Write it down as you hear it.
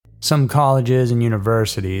Some colleges and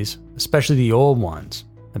universities, especially the old ones,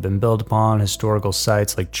 have been built upon historical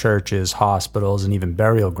sites like churches, hospitals, and even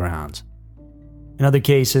burial grounds. In other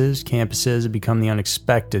cases, campuses have become the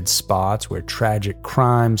unexpected spots where tragic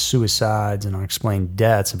crimes, suicides, and unexplained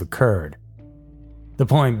deaths have occurred. The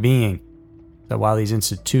point being that while these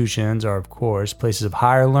institutions are, of course, places of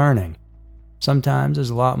higher learning, sometimes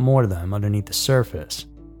there's a lot more to them underneath the surface.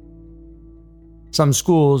 Some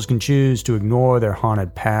schools can choose to ignore their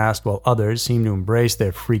haunted past, while others seem to embrace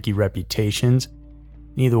their freaky reputations.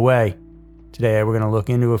 Either way, today we're going to look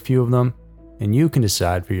into a few of them, and you can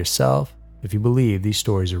decide for yourself if you believe these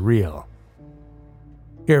stories are real.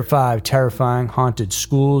 Here are 5 terrifying haunted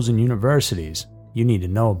schools and universities you need to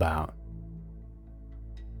know about.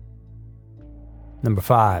 Number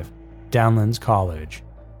 5. Downlands College.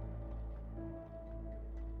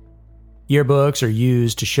 Yearbooks are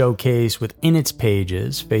used to showcase within its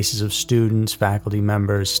pages faces of students, faculty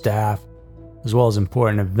members, staff, as well as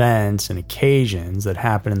important events and occasions that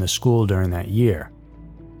happen in the school during that year.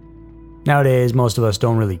 Nowadays, most of us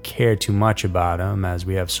don't really care too much about them, as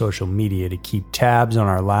we have social media to keep tabs on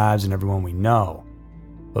our lives and everyone we know.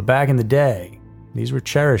 But back in the day, these were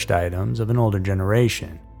cherished items of an older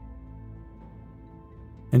generation.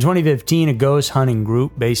 In 2015, a ghost hunting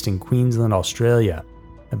group based in Queensland, Australia,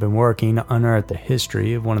 had been working to unearth the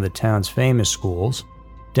history of one of the town's famous schools,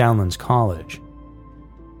 Downlands College.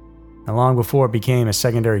 Now, long before it became a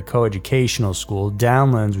secondary coeducational school,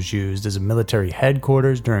 Downlands was used as a military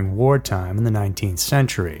headquarters during wartime in the 19th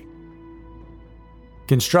century.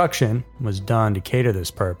 Construction was done to cater this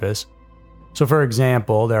purpose. So, for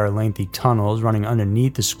example, there are lengthy tunnels running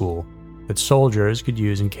underneath the school that soldiers could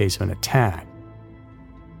use in case of an attack.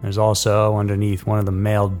 There's also, underneath one of the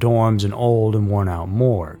male dorms, an old and worn-out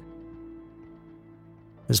morgue.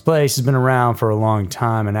 This place has been around for a long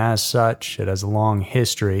time, and as such, it has a long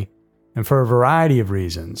history. And for a variety of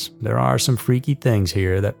reasons, there are some freaky things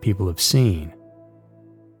here that people have seen.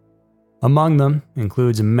 Among them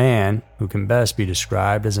includes a man who can best be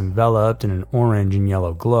described as enveloped in an orange and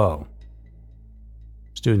yellow glow.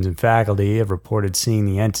 Students and faculty have reported seeing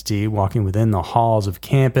the entity walking within the halls of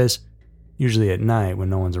campus, usually at night when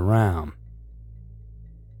no one's around.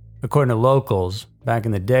 According to locals, back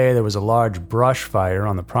in the day there was a large brush fire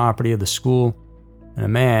on the property of the school, and a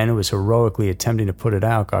man who was heroically attempting to put it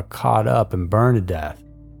out got caught up and burned to death.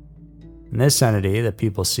 And this entity that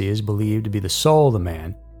people see is believed to be the soul of the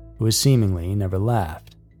man who has seemingly never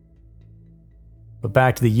left. But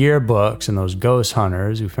back to the yearbooks and those ghost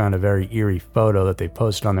hunters who found a very eerie photo that they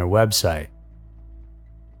posted on their website.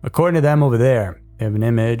 According to them over there, they have an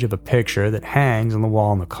image of a picture that hangs on the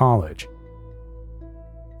wall in the college.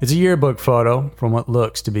 It's a yearbook photo from what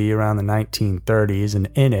looks to be around the 1930s, and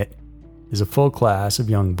in it is a full class of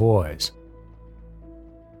young boys.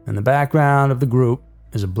 In the background of the group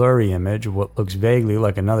is a blurry image of what looks vaguely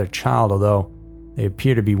like another child, although they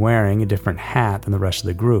appear to be wearing a different hat than the rest of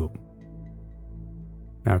the group.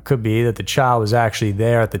 Now, it could be that the child was actually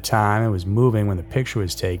there at the time and was moving when the picture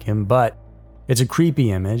was taken, but it's a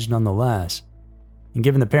creepy image nonetheless. And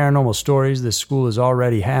given the paranormal stories this school has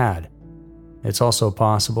already had, it's also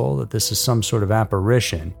possible that this is some sort of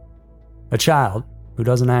apparition, a child who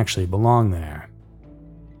doesn't actually belong there.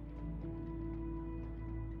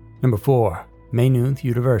 Number 4. Maynooth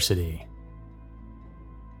University.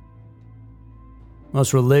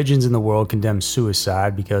 Most religions in the world condemn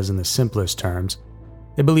suicide because, in the simplest terms,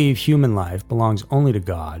 they believe human life belongs only to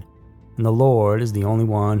God, and the Lord is the only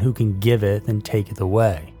one who can giveth and taketh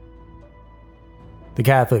away. The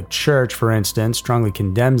Catholic Church, for instance, strongly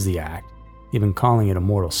condemns the act, even calling it a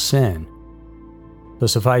mortal sin. So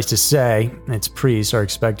suffice to say, its priests are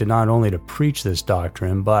expected not only to preach this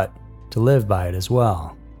doctrine, but to live by it as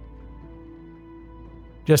well.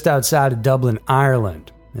 Just outside of Dublin,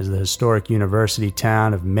 Ireland, is the historic university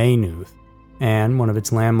town of Maynooth, and one of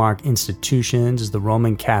its landmark institutions is the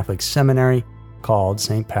Roman Catholic seminary called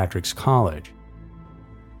St. Patrick's College.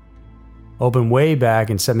 Opened way back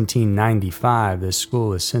in 1795, this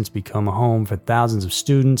school has since become a home for thousands of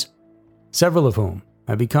students, several of whom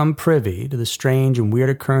have become privy to the strange and weird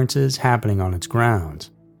occurrences happening on its grounds.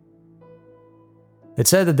 It's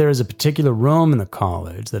said that there is a particular room in the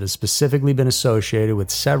college that has specifically been associated with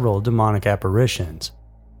several demonic apparitions.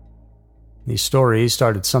 These stories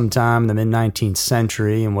started sometime in the mid-19th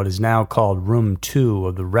century in what is now called Room 2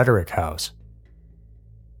 of the Rhetoric House.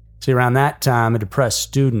 See, around that time, a depressed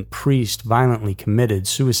student priest violently committed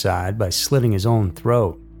suicide by slitting his own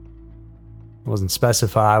throat. It wasn't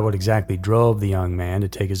specified what exactly drove the young man to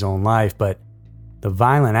take his own life, but the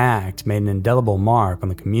violent act made an indelible mark on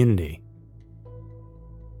the community.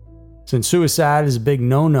 Since suicide is a big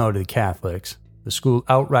no-no to the Catholics, the school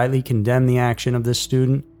outrightly condemned the action of this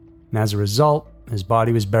student, and as a result, his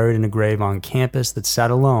body was buried in a grave on campus that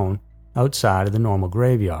sat alone outside of the normal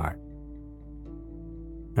graveyard.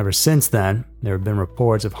 Ever since then, there have been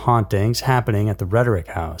reports of hauntings happening at the Rhetoric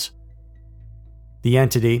House. The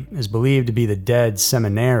entity is believed to be the dead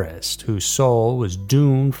seminarist whose soul was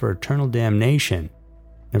doomed for eternal damnation,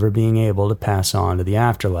 never being able to pass on to the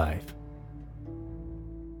afterlife.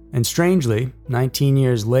 And strangely, 19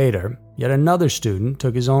 years later, yet another student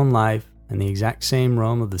took his own life in the exact same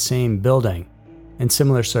room of the same building, and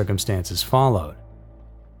similar circumstances followed.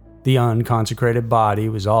 The unconsecrated body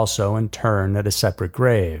was also interned at a separate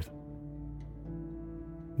grave.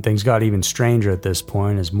 Things got even stranger at this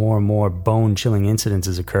point as more and more bone-chilling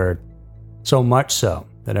incidences occurred, so much so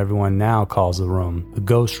that everyone now calls the room the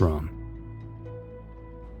Ghost Room.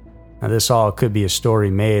 Now, this all could be a story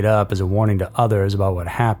made up as a warning to others about what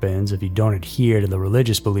happens if you don't adhere to the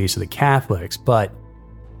religious beliefs of the Catholics, but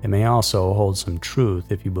it may also hold some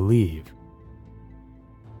truth if you believe.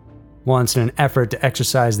 Once, in an effort to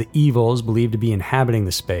exorcise the evils believed to be inhabiting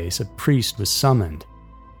the space, a priest was summoned.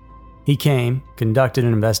 He came, conducted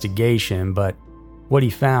an investigation, but what he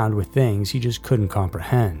found were things he just couldn't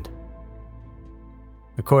comprehend.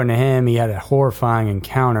 According to him, he had a horrifying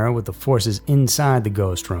encounter with the forces inside the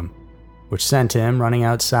ghost room, which sent him running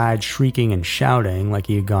outside shrieking and shouting like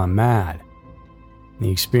he had gone mad. The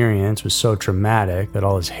experience was so traumatic that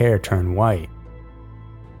all his hair turned white.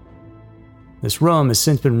 This room has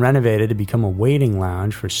since been renovated to become a waiting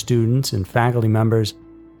lounge for students and faculty members,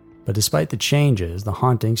 but despite the changes, the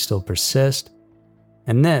hauntings still persist,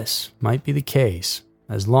 and this might be the case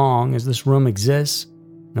as long as this room exists,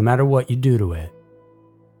 no matter what you do to it.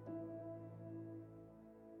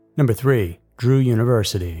 Number 3. Drew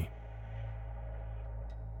University.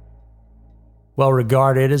 Well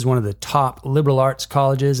regarded as one of the top liberal arts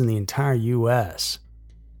colleges in the entire U.S.,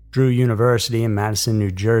 Drew University in Madison, New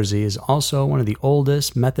Jersey is also one of the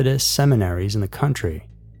oldest Methodist seminaries in the country.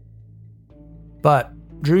 But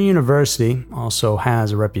Drew University also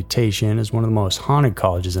has a reputation as one of the most haunted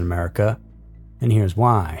colleges in America, and here's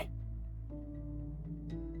why.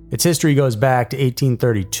 Its history goes back to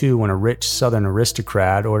 1832 when a rich Southern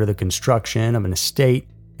aristocrat ordered the construction of an estate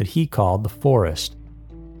that he called the Forest.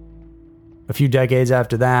 A few decades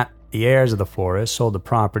after that, the heirs of the Forest sold the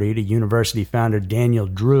property to university founder Daniel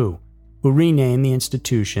Drew, who renamed the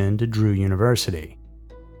institution to Drew University.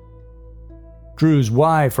 Drew's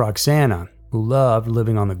wife, Roxana, who loved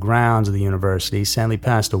living on the grounds of the university, sadly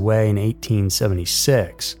passed away in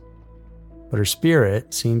 1876. But her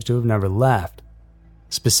spirit seems to have never left,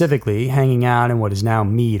 specifically hanging out in what is now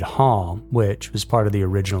Mead Hall, which was part of the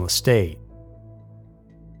original estate.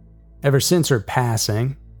 Ever since her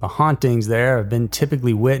passing, the hauntings there have been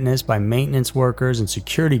typically witnessed by maintenance workers and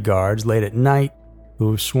security guards late at night who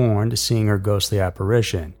have sworn to seeing her ghostly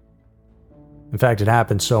apparition. In fact, it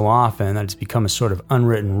happens so often that it's become a sort of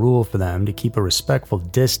unwritten rule for them to keep a respectful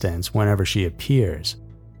distance whenever she appears.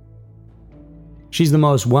 She's the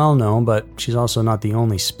most well-known, but she's also not the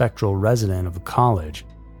only spectral resident of the college.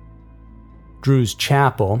 Drew's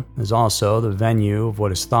Chapel is also the venue of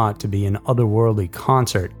what is thought to be an otherworldly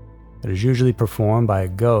concert that is usually performed by a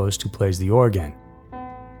ghost who plays the organ.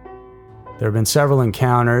 There have been several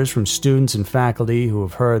encounters from students and faculty who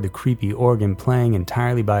have heard the creepy organ playing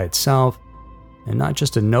entirely by itself, and not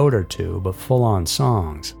just a note or two, but full-on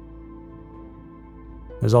songs.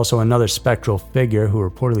 There's also another spectral figure who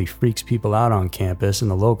reportedly freaks people out on campus, and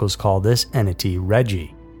the locals call this entity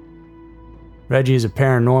Reggie. Reggie is a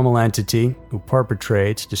paranormal entity who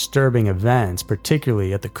perpetrates disturbing events,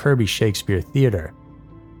 particularly at the Kirby Shakespeare Theater.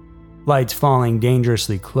 Lights falling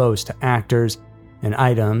dangerously close to actors and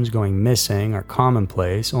items going missing are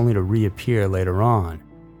commonplace, only to reappear later on.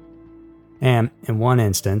 And, in one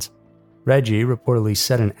instance, Reggie reportedly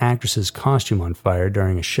set an actress's costume on fire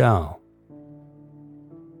during a show.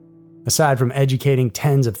 Aside from educating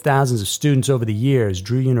tens of thousands of students over the years,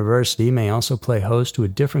 Drew University may also play host to a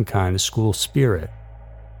different kind of school spirit.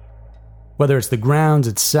 Whether it's the grounds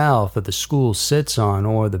itself that the school sits on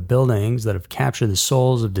or the buildings that have captured the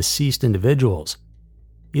souls of deceased individuals,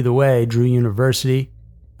 either way, Drew University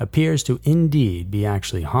appears to indeed be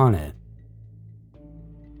actually haunted.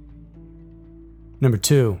 Number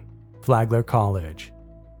 2. Flagler College.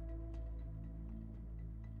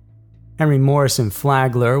 Henry Morrison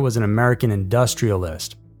Flagler was an American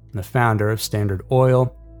industrialist and the founder of Standard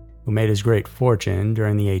Oil, who made his great fortune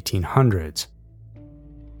during the 1800s.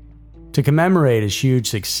 To commemorate his huge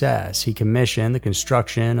success, he commissioned the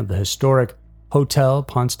construction of the historic Hotel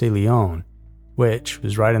Ponce de Leon, which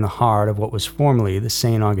was right in the heart of what was formerly the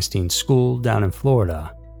St. Augustine School down in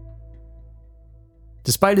Florida.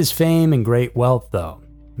 Despite his fame and great wealth, though,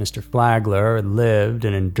 Mr. Flagler had lived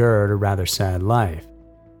and endured a rather sad life.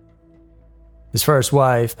 His first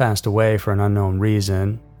wife passed away for an unknown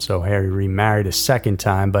reason, so Harry remarried a second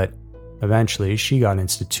time, but eventually she got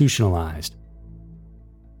institutionalized.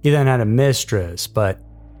 He then had a mistress, but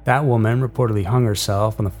that woman reportedly hung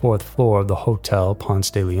herself on the 4th floor of the Hotel Ponce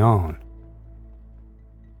de Leon.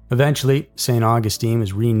 Eventually, St. Augustine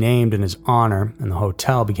was renamed in his honor, and the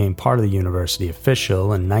hotel became part of the university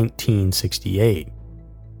official in 1968.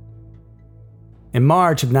 In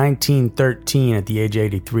March of 1913, at the age of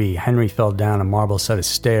 83, Henry fell down a marble set of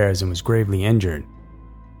stairs and was gravely injured.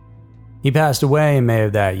 He passed away in May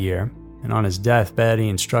of that year, and on his deathbed he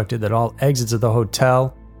instructed that all exits of the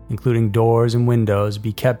hotel, including doors and windows,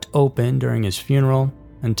 be kept open during his funeral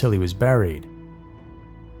until he was buried.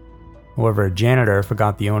 However, a janitor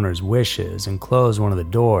forgot the owner's wishes and closed one of the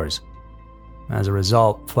doors. As a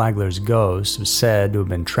result, Flagler's ghost was said to have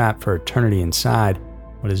been trapped for eternity inside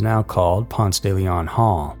what is now called Ponce de Leon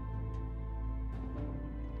Hall.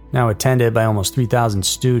 Now attended by almost 3,000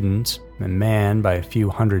 students and manned by a few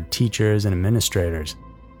hundred teachers and administrators,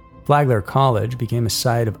 Flagler College became a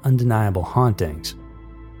site of undeniable hauntings.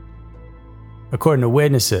 According to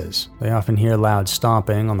witnesses, they often hear loud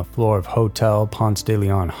stomping on the floor of Hotel Ponce de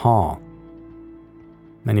Leon Hall.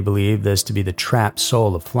 Many believe this to be the trapped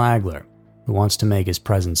soul of Flagler, who wants to make his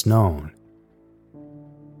presence known.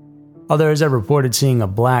 Others have reported seeing a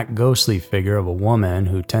black ghostly figure of a woman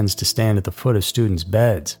who tends to stand at the foot of students'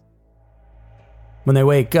 beds. When they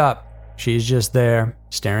wake up, she is just there,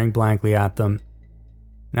 staring blankly at them.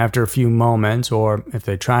 And after a few moments, or if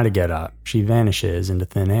they try to get up, she vanishes into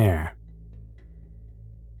thin air.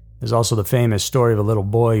 There's also the famous story of a little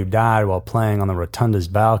boy who died while playing on the rotunda's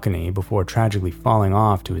balcony before tragically falling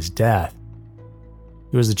off to his death.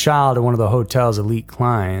 He was the child of one of the hotel's elite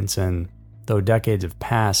clients, and though decades have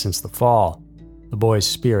passed since the fall, the boy's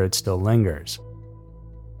spirit still lingers.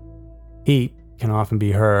 He can often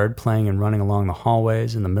be heard playing and running along the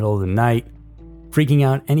hallways in the middle of the night, freaking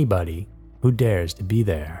out anybody who dares to be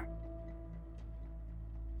there.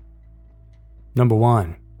 Number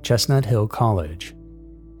 1. Chestnut Hill College.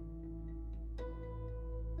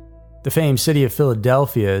 The famed city of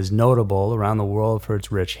Philadelphia is notable around the world for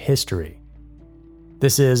its rich history.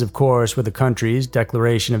 This is, of course, where the country's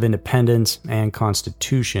Declaration of Independence and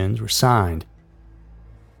constitutions were signed.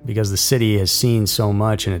 Because the city has seen so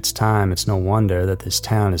much in its time, it's no wonder that this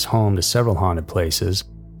town is home to several haunted places,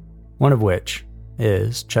 one of which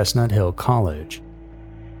is Chestnut Hill College.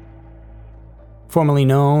 Formerly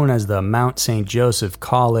known as the Mount St. Joseph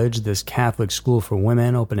College, this Catholic school for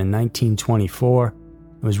women opened in 1924.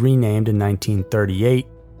 It was renamed in 1938,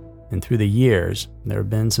 and through the years, there have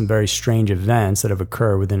been some very strange events that have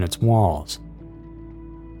occurred within its walls.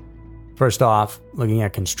 First off, looking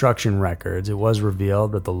at construction records, it was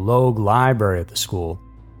revealed that the Logue Library at the school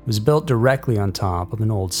was built directly on top of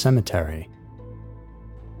an old cemetery,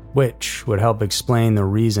 which would help explain the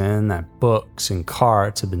reason that books and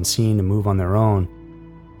carts have been seen to move on their own.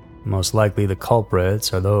 Most likely the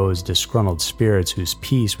culprits are those disgruntled spirits whose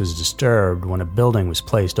peace was disturbed when a building was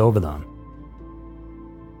placed over them.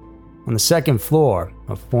 On the second floor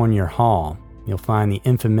of Fournier Hall, you'll find the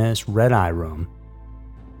infamous Red Eye Room.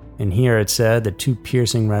 In here it's said that 2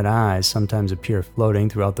 piercing red eyes sometimes appear floating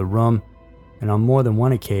throughout the room, and on more than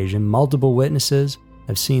one occasion, multiple witnesses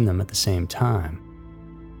have seen them at the same time.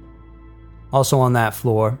 Also on that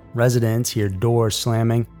floor, residents hear doors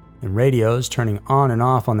slamming and radios turning on and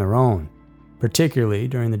off on their own, particularly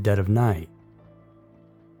during the dead of night.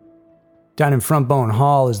 Down in Front Bone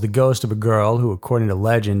Hall is the ghost of a girl who, according to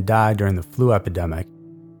legend, died during the flu epidemic.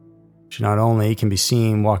 She not only can be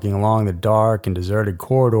seen walking along the dark and deserted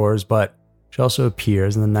corridors, but she also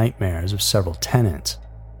appears in the nightmares of several tenants.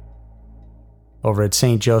 Over at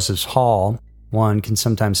St. Joseph's Hall, one can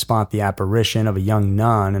sometimes spot the apparition of a young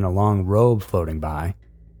nun in a long robe floating by.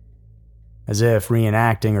 As if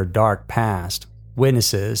reenacting her dark past,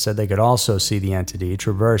 witnesses said they could also see the entity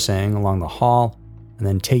traversing along the hall and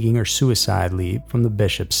then taking her suicide leap from the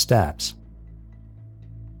bishop's steps.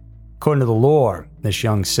 According to the lore, this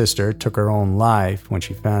young sister took her own life when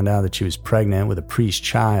she found out that she was pregnant with a priest's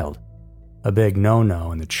child, a big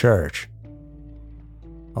no-no in the church.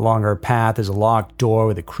 Along her path is a locked door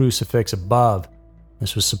with a crucifix above.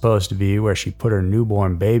 This was supposed to be where she put her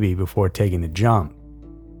newborn baby before taking the jump.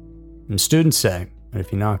 And students say that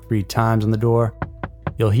if you knock 3 times on the door,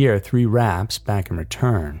 you'll hear 3 raps back in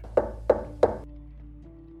return.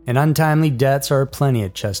 And untimely deaths are plenty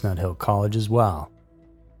at Chestnut Hill College as well.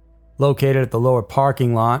 Located at the lower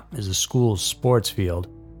parking lot is the school's sports field.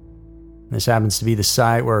 This happens to be the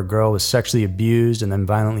site where a girl was sexually abused and then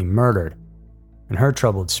violently murdered, and her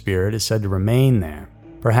troubled spirit is said to remain there,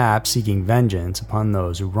 perhaps seeking vengeance upon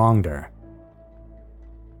those who wronged her.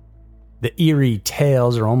 The eerie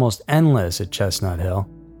tales are almost endless at Chestnut Hill.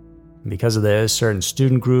 And because of this, certain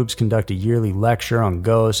student groups conduct a yearly lecture on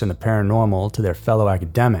ghosts and the paranormal to their fellow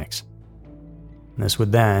academics. And this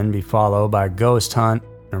would then be followed by a ghost hunt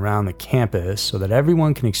around the campus so that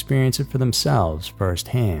everyone can experience it for themselves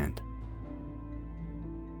firsthand.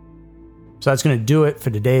 So that's going to do it for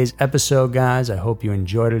today's episode, guys. I hope you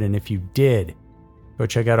enjoyed it, and if you did, go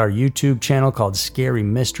check out our YouTube channel called Scary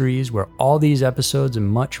Mysteries, where all these episodes and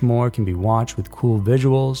much more can be watched with cool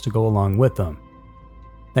visuals to go along with them.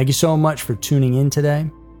 Thank you so much for tuning in today.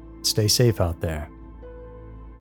 Stay safe out there.